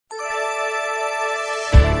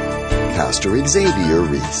Pastor Xavier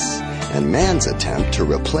Reese and man's attempt to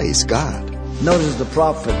replace God. Notice the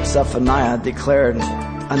prophet Zephaniah declared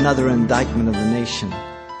another indictment of the nation.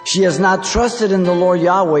 She has not trusted in the Lord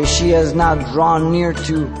Yahweh. She has not drawn near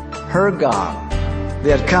to her God.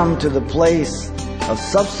 They had come to the place of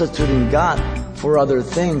substituting God for other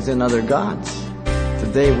things and other gods.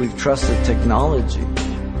 Today we've trusted technology,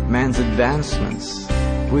 man's advancements.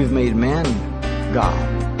 We've made man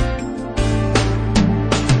God.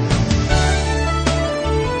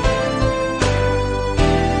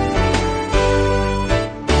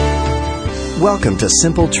 Welcome to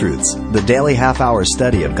Simple Truths, the daily half-hour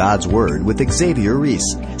study of God's Word with Xavier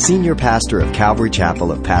Reese, Senior Pastor of Calvary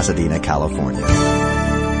Chapel of Pasadena, California.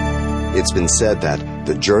 It's been said that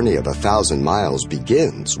the journey of 1,000 miles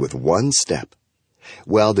begins with one step.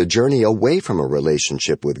 Well, the journey away from a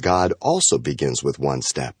relationship with God also begins with one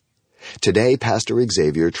step. Today, Pastor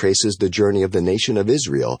Xavier traces the journey of the nation of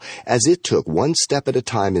Israel as it took one step at a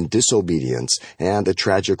time in disobedience and the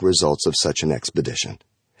tragic results of such an expedition.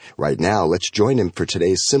 Right now, let's join him for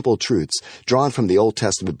today's Simple Truths drawn from the Old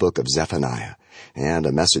Testament book of Zephaniah and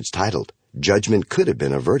a message titled, Judgment Could Have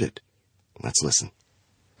Been Averted. Let's listen.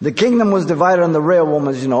 The kingdom was divided on the Rehoboam,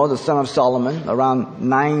 as you know, the son of Solomon, around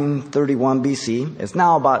 931 BC. It's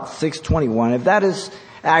now about 621. If that is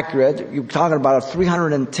accurate, you're talking about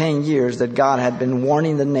 310 years that God had been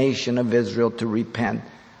warning the nation of Israel to repent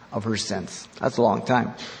of her sins. That's a long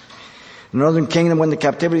time. The northern kingdom went into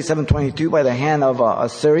captivity 722 by the hand of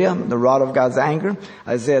Assyria, the rod of God's anger,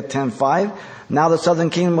 Isaiah 10:5. Now the southern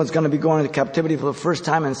kingdom was going to be going into captivity for the first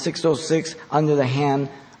time in 606 under the hand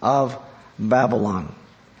of Babylon.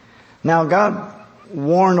 Now God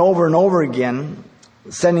warned over and over again,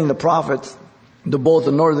 sending the prophets to both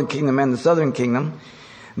the northern kingdom and the southern kingdom,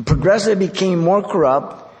 progressively became more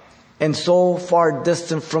corrupt and so far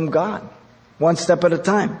distant from God, one step at a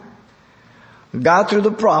time. God, through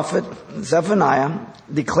the prophet Zephaniah,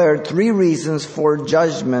 declared 3 reasons for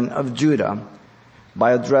judgment of Judah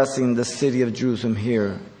by addressing the city of Jerusalem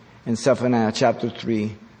here in Zephaniah chapter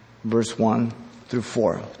 3, verse 1 through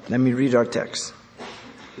 4. Let me read our text.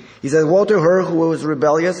 He says, Woe to her who was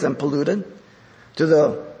rebellious and polluted, to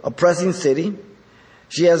the oppressing city.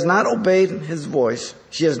 She has not obeyed his voice.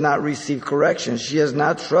 She has not received correction. She has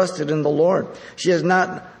not trusted in the Lord. She has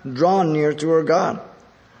not drawn near to her God.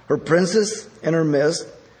 Her princes in her midst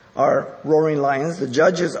are roaring lions. The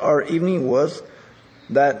judges are evening wolves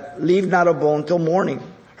that leave not a bone till morning.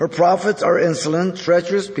 Her prophets are insolent,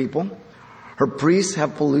 treacherous people. Her priests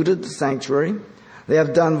have polluted the sanctuary. They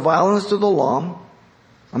have done violence to the law.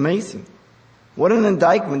 Amazing. What an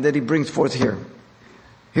indictment that he brings forth here.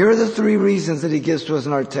 Here are the 3 reasons that he gives to us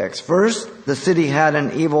in our text. First, the city had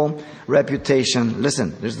an evil reputation.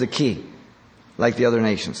 Listen, there's the key. Like the other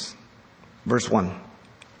nations. Verse 1.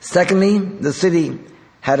 Secondly, the city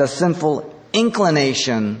had a sinful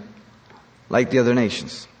inclination like the other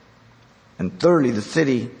nations. And thirdly, the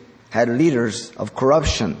city had leaders of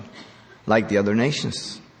corruption like the other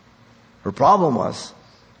nations. Her problem was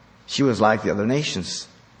she was like the other nations.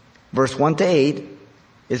 Verse 1 to 8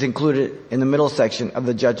 is included in the middle section of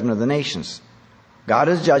the judgment of the nations. God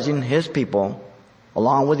is judging his people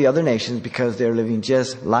along with the other nations because they're living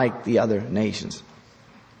just like the other nations.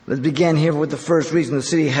 Let's begin here with the first reason. The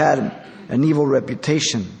city had an evil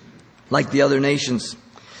reputation, like the other nations.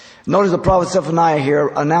 Notice the prophet Zephaniah here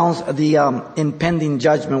announced the impending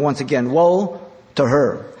judgment once again. Woe to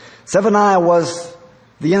her. Zephaniah was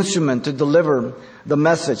the instrument to deliver the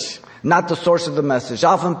message, not the source of the message.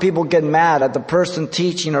 Often people get mad at the person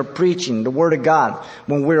teaching or preaching the Word of God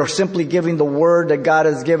when we're simply giving the Word that God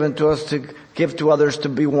has given to us to give to others to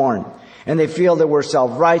be warned. And they feel that we're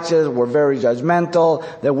self-righteous, we're very judgmental,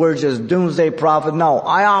 that we're just doomsday prophet. No,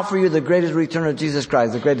 I offer you the greatest return of Jesus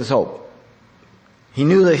Christ, the greatest hope. He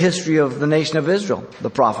knew the history of the nation of Israel,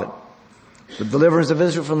 the prophet. The deliverance of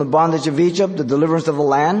Israel from the bondage of Egypt, the deliverance of the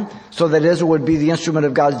land, so that Israel would be the instrument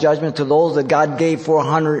of God's judgment to those that God gave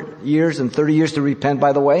 400 years and 30 years to repent,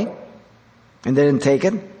 by the way. And they didn't take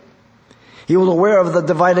it. He was aware of the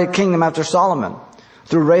divided kingdom after Solomon,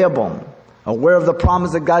 through Rehoboam. Aware of the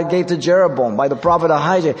promise that God gave to Jeroboam by the prophet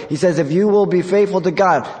Ahijah. He says, if you will be faithful to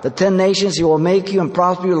God, the 10 nations, he will make you and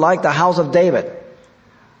prosper you like the house of David.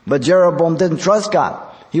 But Jeroboam didn't trust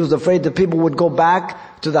God. He was afraid that people would go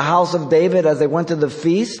back to the house of David as they went to the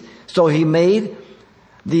feast. So he made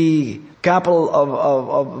the capital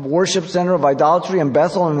of worship center of idolatry in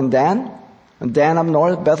Bethel and in Dan. And Dan up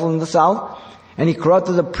north, Bethel in the south. And he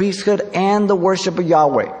corrupted the priesthood and the worship of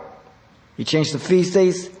Yahweh. He changed the feast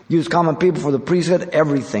days, used common people for the priesthood,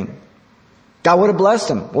 everything. God would have blessed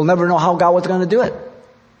him. We'll never know how God was going to do it.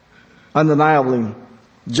 Undeniably,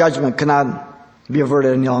 Judgment cannot be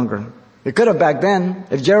averted any longer. It could have back then.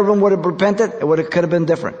 If Jeroboam would have repented, could have been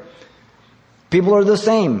different. People are the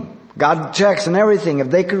same. God checks and everything. If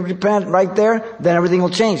they could repent right there, then everything will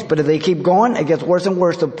change. But if they keep going, it gets worse and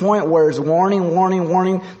worse to the point where it's warning, warning,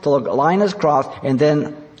 warning till the line is crossed, and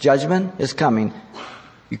then judgment is coming.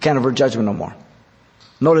 You can't avert judgment no more.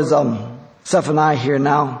 Notice Zephaniah here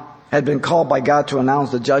now had been called by God to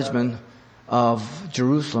announce the judgment of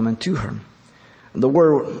Jerusalem and to her. The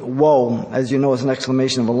word woe, as you know, is an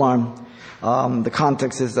exclamation of alarm. The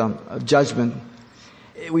context is judgment.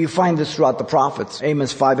 We find this throughout the prophets.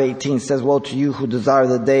 Amos 5:18 says, "Woe to you who desire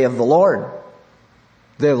the day of the Lord."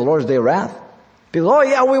 The day of the Lord is the day of wrath. People, oh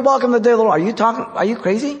yeah, we welcome the day of the Lord. Are you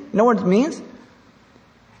crazy? You know what it means?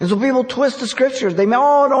 And so people twist the scriptures. They may,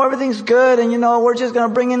 oh no, everything's good, and we're just going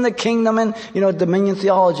to bring in the kingdom and, dominion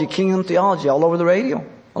theology, kingdom theology all over the radio,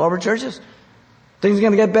 all over churches. Things are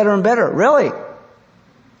going to get better and better. Really?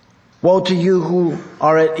 Woe to you who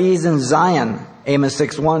are at ease in Zion. Amos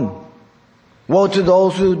 6:1. Woe to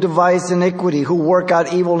those who devise iniquity, who work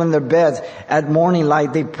out evil in their beds. At morning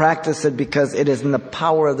light they practice it because it is in the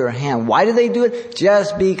power of their hand. Why do they do it?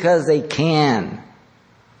 Just because they can.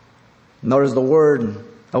 Notice the word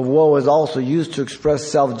of woe is also used to express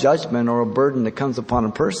self-judgment or a burden that comes upon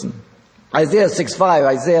a person. Isaiah 6:5,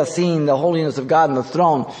 Isaiah seeing the holiness of God on the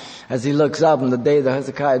throne as he looks up in the day that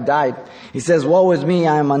Hezekiah died. He says, "Woe is me,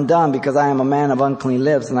 I am undone, because I am a man of unclean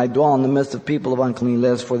lips, and I dwell in the midst of people of unclean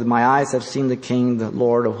lips, for my eyes have seen the King, the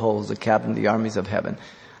Lord of hosts, the captain of the armies of heaven."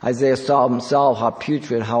 Isaiah saw himself, how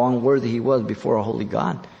putrid, how unworthy he was before a holy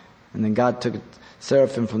God. And then God took a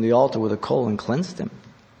seraphim from the altar with a coal and cleansed him.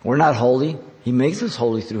 We're not holy. He makes us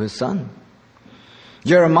holy through his Son.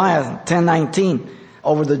 Jeremiah 10:19,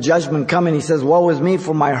 over the judgment coming, he says, "Woe is me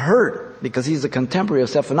for my hurt," because he's a contemporary of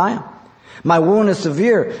Zephaniah. "My wound is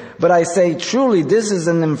severe, but I say truly this is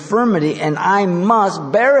an infirmity and I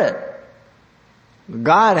must bear it."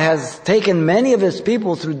 God has taken many of his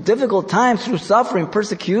people through difficult times, through suffering,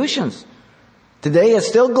 persecutions. Today it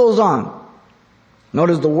still goes on.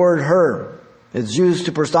 Notice the word her is used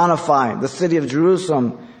to personify the city of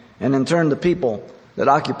Jerusalem and in turn the people that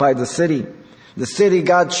occupied the city. The city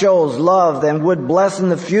God chose, loved, and would bless in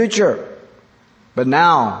the future. But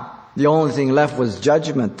now, the only thing left was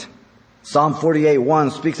judgment. Psalm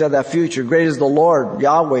 48:1 speaks of that future. "Great is the Lord,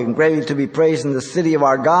 Yahweh, and greatly to be praised in the city of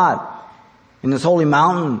our God, in his holy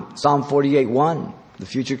mountain." Psalm 48:1, the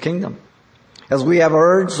future kingdom. "As we have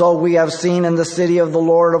heard, so we have seen in the city of the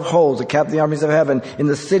Lord of hosts, the captain of the armies of heaven, in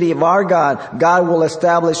the city of our God, God will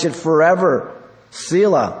establish it forever."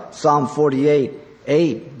 Selah, Psalm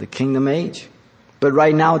 48:8, the kingdom age. But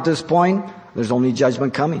right now at this point, there's only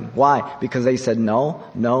judgment coming. Why? Because they said, no,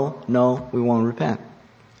 we won't repent.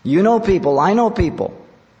 You know people, I know people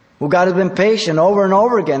who God has been patient over and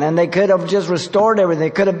over again, and they could have just restored everything. They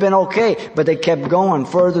could have been okay, but they kept going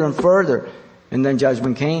further and further, and then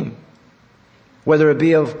judgment came. Whether it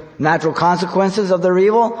be of natural consequences of their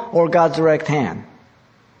evil or God's direct hand.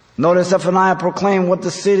 Notice Zephaniah proclaimed what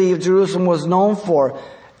the city of Jerusalem was known for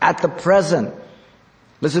at the present.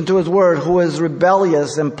 Listen to his word, "who is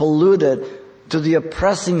rebellious and polluted to the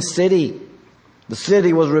oppressing city." The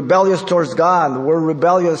city was rebellious towards God. The word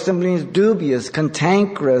rebellious simply means dubious,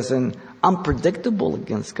 cantankerous, and unpredictable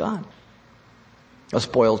against God. A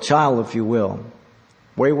spoiled child, if you will.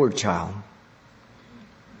 Wayward child.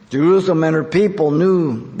 Jerusalem and her people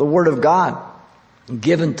knew the word of God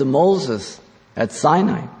given to Moses at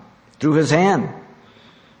Sinai through his hand.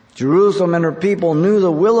 Jerusalem and her people knew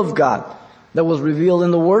the will of God that was revealed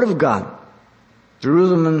in the Word of God.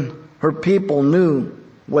 Jerusalem and her people knew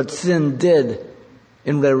what sin did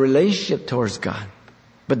in their relationship towards God.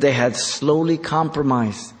 But they had slowly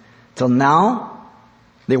compromised till now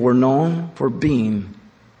they were known for being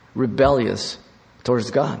rebellious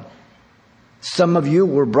towards God. Some of you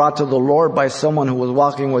were brought to the Lord by someone who was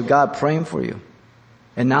walking with God praying for you.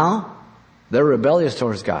 And now they're rebellious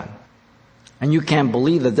towards God. And you can't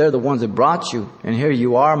believe that they're the ones that brought you. And here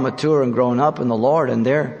you are, mature and grown up in the Lord, and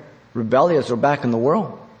they're rebellious or back in the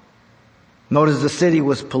world. Notice the city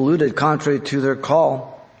was polluted contrary to their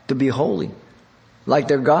call to be holy, like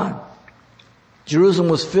their God. Jerusalem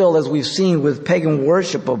was filled, as we've seen, with pagan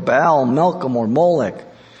worship of Baal, Melcham, or Molech,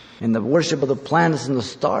 and the worship of the planets and the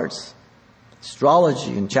stars.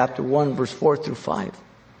 Astrology in chapter 1, verse 4 through 5.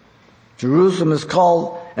 Jerusalem is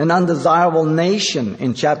called an undesirable nation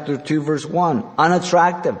in chapter 2, verse 1.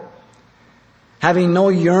 Unattractive. Having no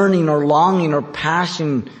yearning or longing or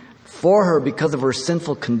passion for her because of her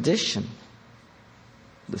sinful condition.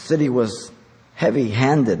 The city was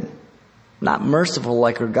heavy-handed, not merciful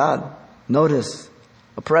like her God. Notice,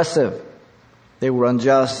 oppressive. They were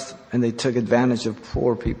unjust, and they took advantage of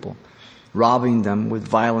poor people, robbing them with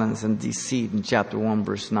violence and deceit in chapter 1,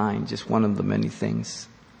 verse 9, just one of the many things.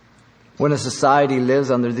 When a society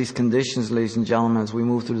lives under these conditions, ladies and gentlemen, as we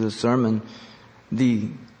move through the sermon, the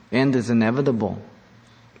end is inevitable.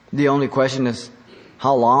 The only question is,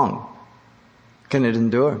 how long can it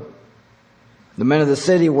endure? The men of the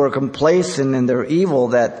city were complacent in their evil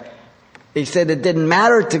that they said it didn't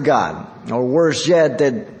matter to God, or worse yet,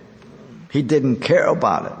 that He didn't care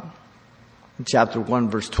about it. In chapter 1,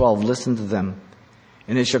 verse 12, listen to them.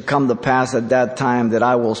 And it shall come to pass at that time that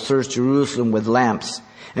I will search Jerusalem with lamps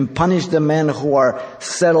and punish the men who are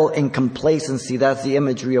settled in complacency. That's the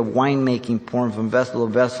imagery of winemaking, pouring from vessel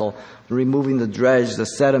to vessel, removing the dredge, the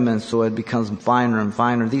sediment, so it becomes finer and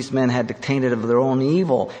finer. These men had tainted of their own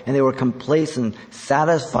evil, and they were complacent,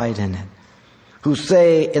 satisfied in it. Who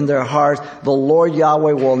say in their hearts, the Lord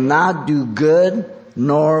Yahweh will not do good,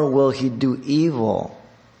 nor will He do evil.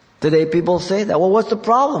 Today people say that. Well, what's the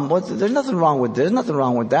problem? There's nothing wrong with this. There's nothing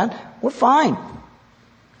wrong with that. We're fine.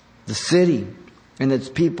 The city and its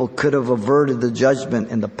people could have averted the judgment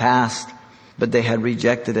in the past, but they had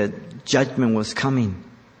rejected it. Judgment was coming.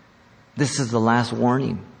 This is the last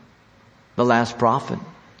warning, the last prophet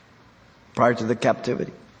prior to the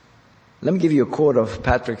captivity. Let me give you a quote of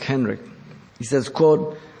Patrick Hendrick. He says,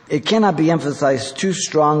 quote, "It cannot be emphasized too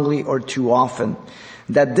strongly or too often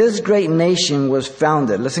that this great nation was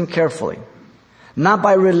founded," listen carefully, "not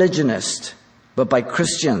by religionists, but by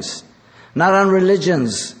Christians, not on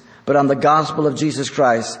religions, but on the gospel of Jesus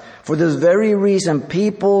Christ. For this very reason,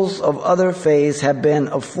 peoples of other faiths have been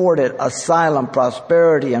afforded asylum,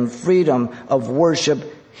 prosperity, and freedom of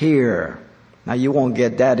worship here." Now, you won't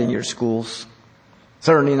get that in your schools.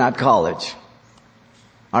 Certainly not college.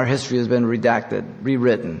 Our history has been redacted,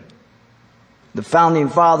 rewritten. The founding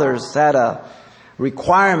fathers had a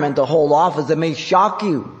requirement to hold office that may shock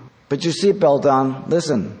you. Put your seatbelt on.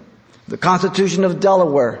 Listen. The Constitution of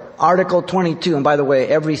Delaware, Article 22. And by the way,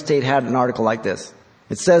 every state had an article like this.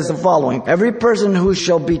 It says the following: "Every person who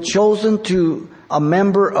shall be chosen to a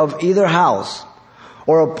member of either house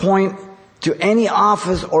or appoint to any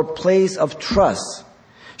office or place of trust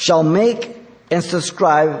shall make and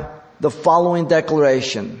subscribe the following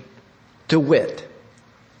declaration, to wit,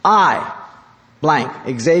 I, blank,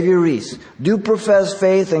 Xavier Reese, do profess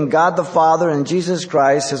faith in God the Father and Jesus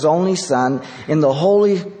Christ, His only Son, in the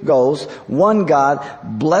Holy Ghost, one God,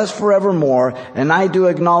 blessed forevermore, and I do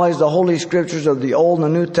acknowledge the Holy Scriptures of the Old and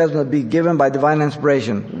the New Testament be given by divine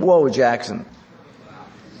inspiration." Whoa, Jackson.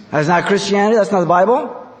 That's not Christianity? That's not the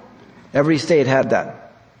Bible? Every state had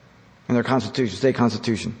that in their constitution, state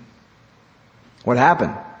constitution. What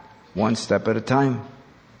happened? One step at a time.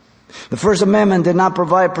 The First Amendment did not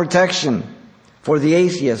provide protection for the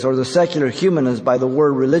atheist or the secular humanist by the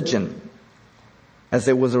word religion, as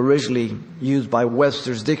it was originally used by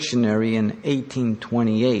Webster's dictionary in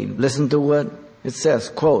 1828. Listen to what it says,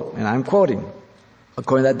 quote, and I'm quoting,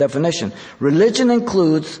 according to that definition, "Religion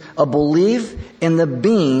includes a belief in the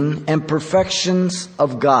being and perfections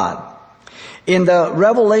of God, in the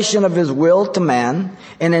revelation of His will to man,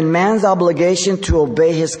 and in man's obligation to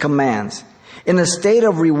obey His commands, in a state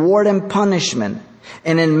of reward and punishment,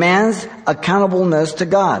 and in man's accountableness to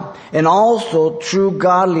God, and also true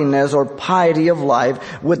godliness or piety of life,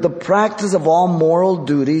 with the practice of all moral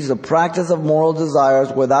duties, the practice of moral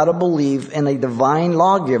desires, without a belief in a divine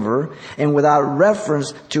lawgiver, and without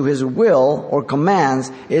reference to His will or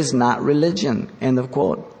commands, is not religion." End of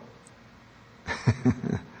quote.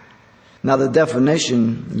 Now, the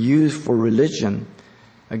definition used for religion,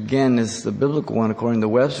 again, is the biblical one according to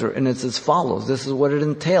Webster, and it's as follows. This is what it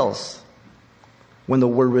entails when the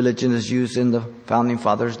word religion is used in the Founding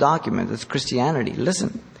Fathers document. It's Christianity.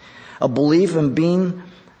 Listen. A belief in being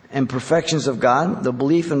and perfections of God, the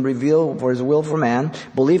belief in reveal for His will for man,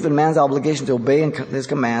 belief in man's obligation to obey His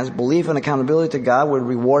commands, belief in accountability to God with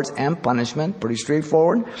rewards and punishment, pretty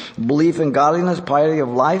straightforward, belief in godliness, piety of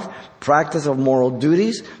life, practice of moral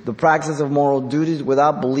duties, the practice of moral duties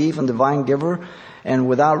without belief in divine giver and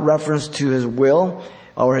without reference to His will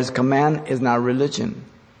or His command is not religion.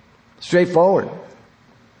 Straightforward.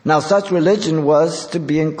 Now, such religion was to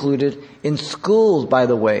be included in schools, by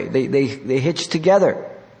the way. They hitched together.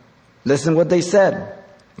 Listen what they said.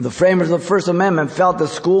 The framers of the First Amendment felt that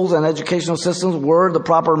schools and educational systems were the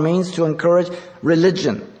proper means to encourage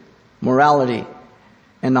religion, morality,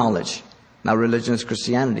 and knowledge. Now, religion is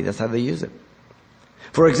Christianity. That's how they use it.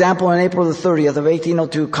 For example, on April the 30th of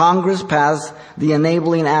 1802, Congress passed the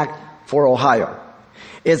Enabling Act for Ohio.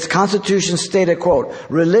 Its constitution stated, quote,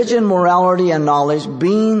 "Religion, morality, and knowledge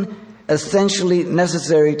being essentially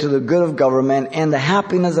necessary to the good of government and the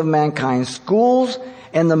happiness of mankind, schools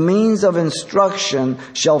and the means of instruction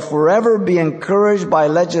shall forever be encouraged by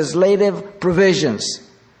legislative provisions,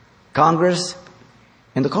 Congress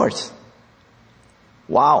and the courts.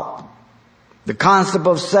 Wow. The concept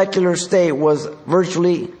of secular state was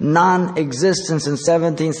virtually non-existent in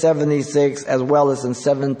 1776 as well as in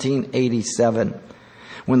 1787.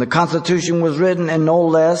 When the Constitution was written, and no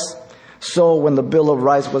less so when the Bill of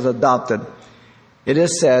Rights was adopted. It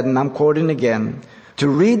is said, and I'm quoting again, to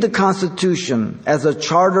read the Constitution as a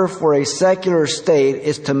charter for a secular state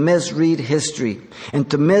is to misread history, and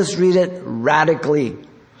to misread it radically.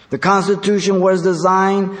 The Constitution was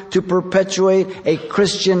designed to perpetuate a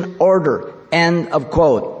Christian order. End of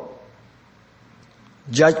quote.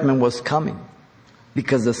 Judgment was coming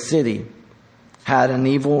because the city had an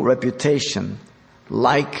evil reputation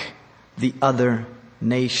like the other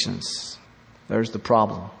nations. There's the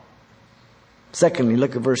problem. Secondly,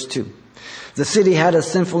 look at verse 2. The city had a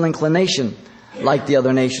sinful inclination like the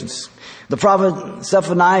other nations. The prophet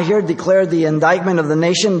Zephaniah here declared the indictment of the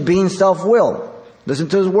nation being self-willed. Listen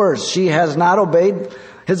to his words. She has not obeyed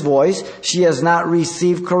his voice. She has not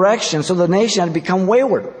received correction. So the nation had become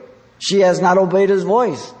wayward. She has not obeyed his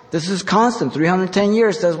voice. This is constant, 310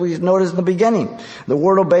 years, as we noticed in the beginning. The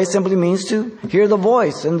word obey simply means to hear the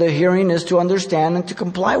voice, and the hearing is to understand and to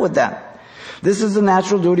comply with that. This is the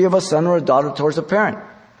natural duty of a son or a daughter towards a parent.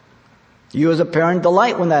 You as a parent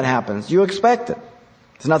delight when that happens. You expect it.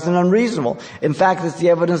 It's nothing unreasonable. In fact, it's the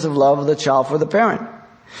evidence of love of the child for the parent.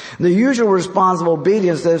 The usual response of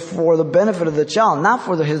obedience is for the benefit of the child, not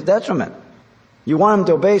for his detriment. You want him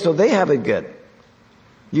to obey so they have it good.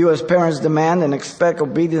 You as parents demand and expect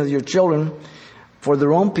obedience of your children for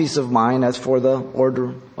their own peace of mind as for the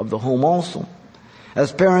order of the home also.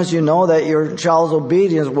 As parents, you know that your child's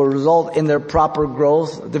obedience will result in their proper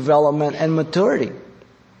growth, development, and maturity.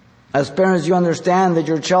 As parents, you understand that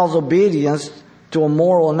your child's obedience to a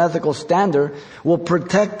moral and ethical standard will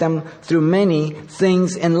protect them through many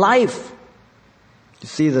things in life. You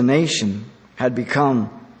see, the nation had become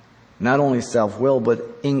not only self-willed, but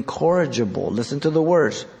incorrigible. Listen to the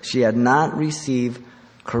words. She had not received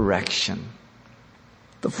correction.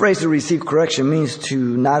 The phrase to receive correction means to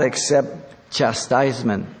not accept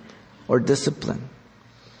chastisement or discipline.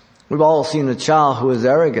 We've all seen a child who is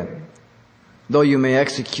arrogant. Though you may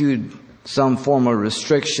execute some form of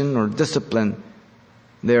restriction or discipline,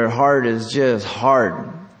 their heart is just hard.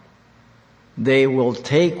 They will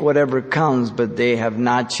take whatever comes, but they have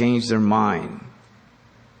not changed their mind.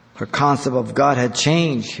 Her concept of God had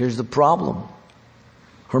changed. Here's the problem.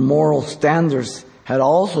 Her moral standards had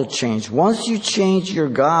also changed. Once you change your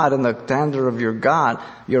God and the standard of your God,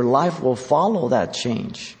 your life will follow that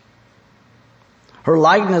change. Her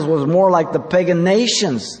likeness was more like the pagan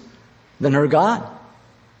nations than her God.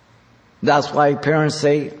 That's why parents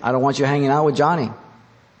say, I don't want you hanging out with Johnny.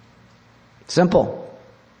 Simple.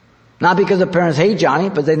 Not because the parents hate Johnny,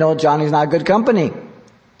 but they know Johnny's not good company.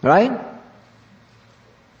 Right?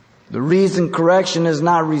 The reason correction is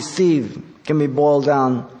not received can be boiled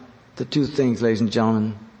down to two things, ladies and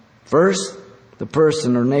gentlemen. First, the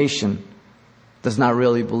person or nation does not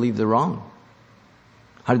really believe they're wrong.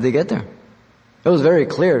 How did they get there? It was very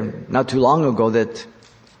clear not too long ago that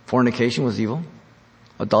fornication was evil,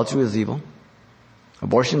 adultery was evil,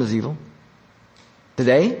 abortion is evil.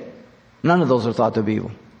 Today, none of those are thought to be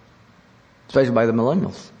evil, especially by the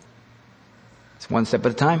millennials. It's one step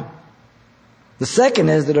at a time. The second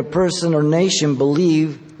is that a person or nation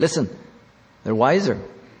believe, listen, they're wiser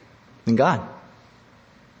than God.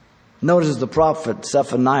 Notice the prophet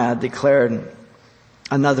Zephaniah declared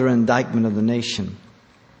another indictment of the nation,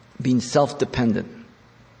 being self-dependent.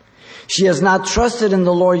 She has not trusted in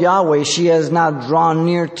the Lord Yahweh. She has not drawn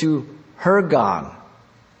near to her God.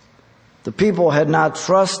 The people had not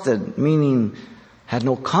trusted, meaning had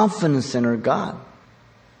no confidence in her God.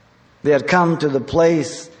 They had come to the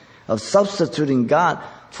place of substituting God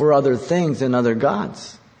for other things and other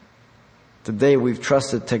gods. Today we've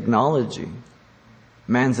trusted technology,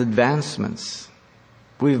 man's advancements.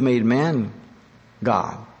 We've made man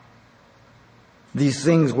God. These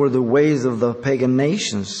things were the ways of the pagan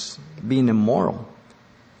nations, being immoral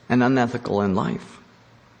and unethical in life.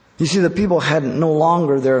 You see, the people had no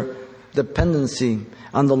longer their dependency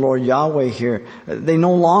on the Lord Yahweh here. They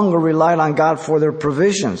no longer relied on God for their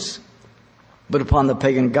provisions, but upon the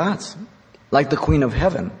pagan gods, like the Queen of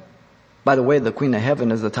Heaven. By the way, the Queen of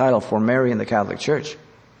Heaven is the title for Mary in the Catholic Church.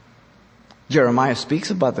 Jeremiah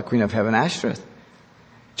speaks about the Queen of Heaven, Ashtoreth.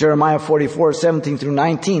 Jeremiah 44, 17 through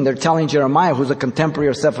 19. They're telling Jeremiah, who's a contemporary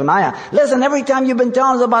of Zephaniah, listen, every time you've been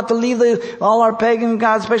telling us about to leave all our pagan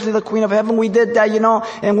gods, especially the Queen of Heaven, we did that,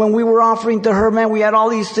 and when we were offering to her, man, we had all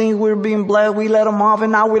these things, we were being blessed, we let them off,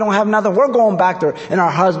 and now we don't have nothing. We're going back there, and our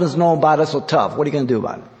husbands know about it, so tough. What are you going to do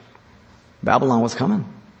about it? Babylon was coming.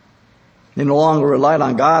 They no longer relied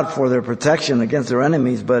on God for their protection against their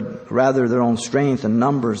enemies, but rather their own strength and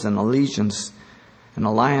numbers and allegiance and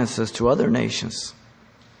alliances to other nations.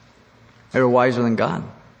 They were wiser than God.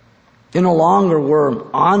 They no longer were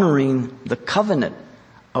honoring the covenant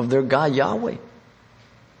of their God Yahweh.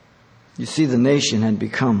 You see, the nation had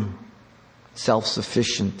become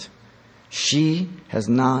self-sufficient. She has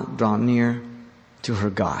not drawn near to her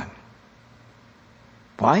God.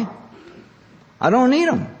 Why? I don't need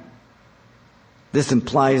him. This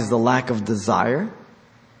implies the lack of desire,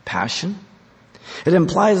 passion. It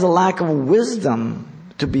implies the lack of wisdom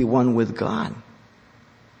to be one with God.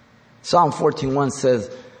 Psalm 14:1 says,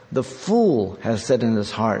 the fool has said in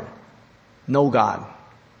his heart, no God.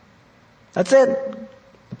 That's it.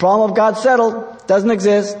 The problem of God settled. Doesn't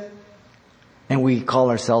exist. And we call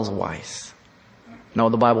ourselves wise. No,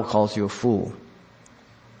 the Bible calls you a fool.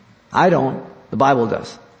 I don't. The Bible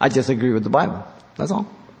does. I just agree with the Bible. That's all.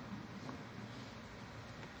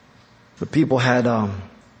 The people had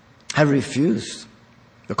refused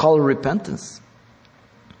the call of repentance.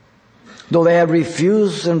 Though they had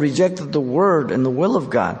refused and rejected the word and the will of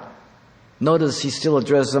God, notice he still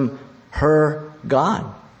addressed them, her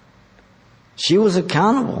God. She was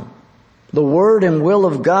accountable. The word and will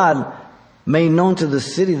of God made known to the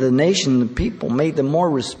city, the nation, the people, made them more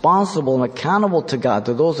responsible and accountable to God.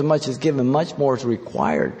 To those who much is given, much more is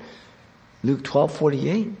required. Luke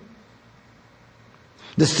 12:48.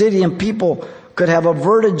 The city and people could have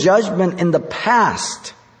averted judgment in the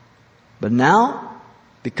past. But now,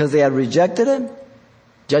 because they had rejected it,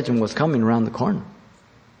 judgment was coming around the corner.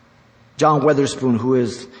 John Witherspoon, who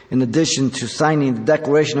is, in addition to signing the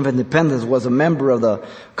Declaration of Independence, was a member of the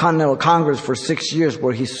Continental Congress for 6 years,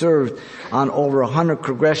 where he served on over 100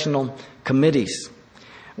 congressional committees.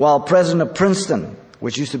 While president of Princeton,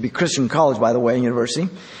 which used to be Christian College, by the way, university,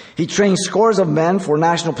 he trained scores of men for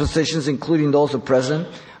national positions, including those of president,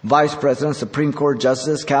 vice president, Supreme Court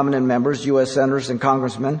justice, cabinet members, U.S. senators, and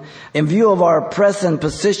congressmen. In view of our present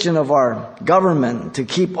position of our government to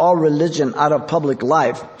keep all religion out of public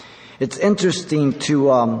life, it's interesting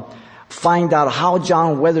to find out how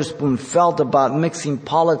John Witherspoon felt about mixing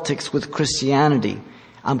politics with Christianity.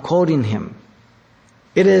 I'm quoting him.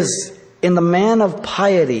 It is in the man of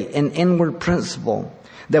piety and inward principle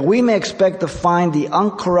that we may expect to find the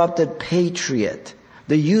uncorrupted patriot,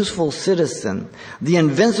 the useful citizen, the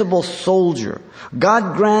invincible soldier.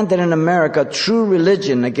 God grant that in America true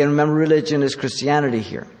religion, again remember religion is Christianity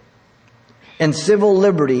here, and civil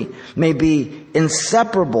liberty may be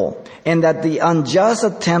inseparable, and that the unjust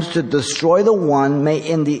attempts to destroy the one may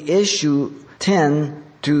in the issue tend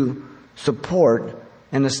to support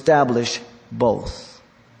and establish both.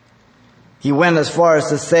 He went as far as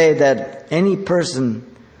to say that any person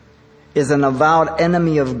is an avowed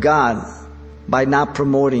enemy of God by not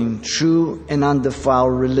promoting true and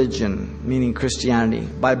undefiled religion, meaning Christianity,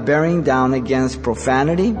 by bearing down against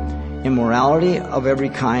profanity, immorality of every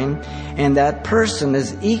kind, and that person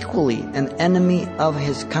is equally an enemy of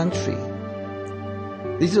his country.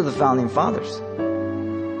 These are the founding fathers.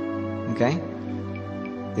 Okay?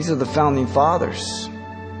 These are the founding fathers.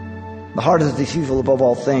 The heart is deceitful above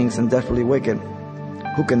all things and desperately wicked.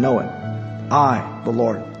 Who can know it? I, the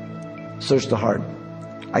Lord, search the heart.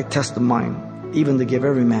 I test the mind, even to give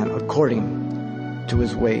every man according to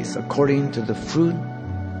his ways, according to the fruit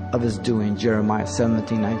of his doing. Jeremiah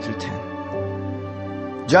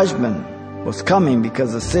 17:9-10. Judgment was coming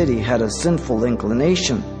because the city had a sinful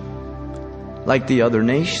inclination, like the other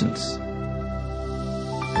nations.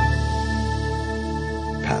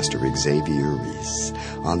 Pastor Xavier Reese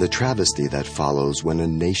on the travesty that follows when a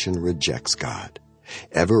nation rejects God.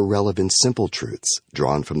 Ever relevant simple truths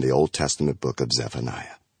drawn from the Old Testament book of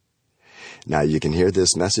Zephaniah. Now you can hear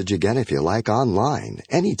this message again if you like online,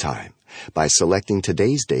 anytime, by selecting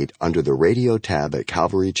today's date under the radio tab at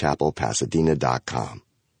CalvaryChapelPasadena.com.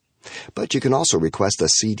 But you can also request a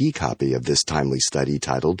CD copy of this timely study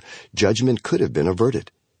titled Judgment Could Have Been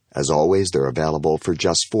Averted. As always, they're available for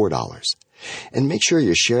just $4. And make sure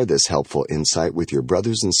you share this helpful insight with your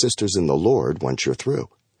brothers and sisters in the Lord once you're through.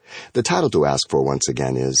 The title to ask for once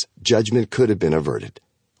again is Judgment Could Have Been Averted.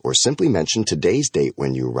 Or simply mention today's date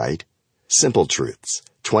when you write Simple Truths,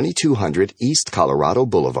 2200 East Colorado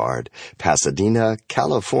Boulevard, Pasadena,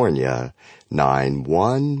 California,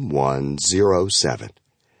 91107.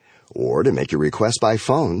 Or to make your request by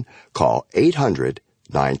phone, call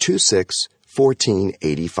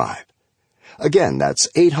 800-926-1485. Again, that's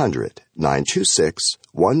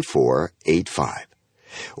 800-926-1485.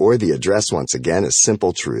 Or the address once again is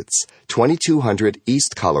Simple Truths, 2200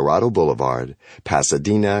 East Colorado Boulevard,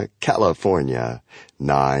 Pasadena, California,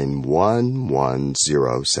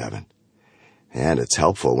 91107. And it's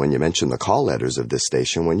helpful when you mention the call letters of this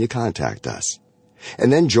station when you contact us.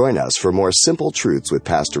 And then join us for more Simple Truths with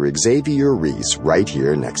Pastor Xavier Reese right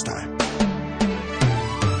here next time.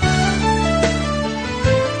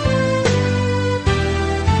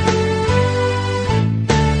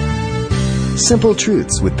 Simple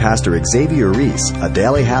Truths with Pastor Xavier Reese, a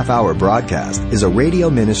daily half-hour broadcast, is a radio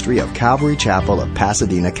ministry of Calvary Chapel of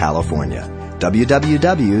Pasadena, California.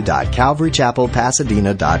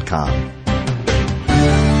 www.calvarychapelpasadena.com.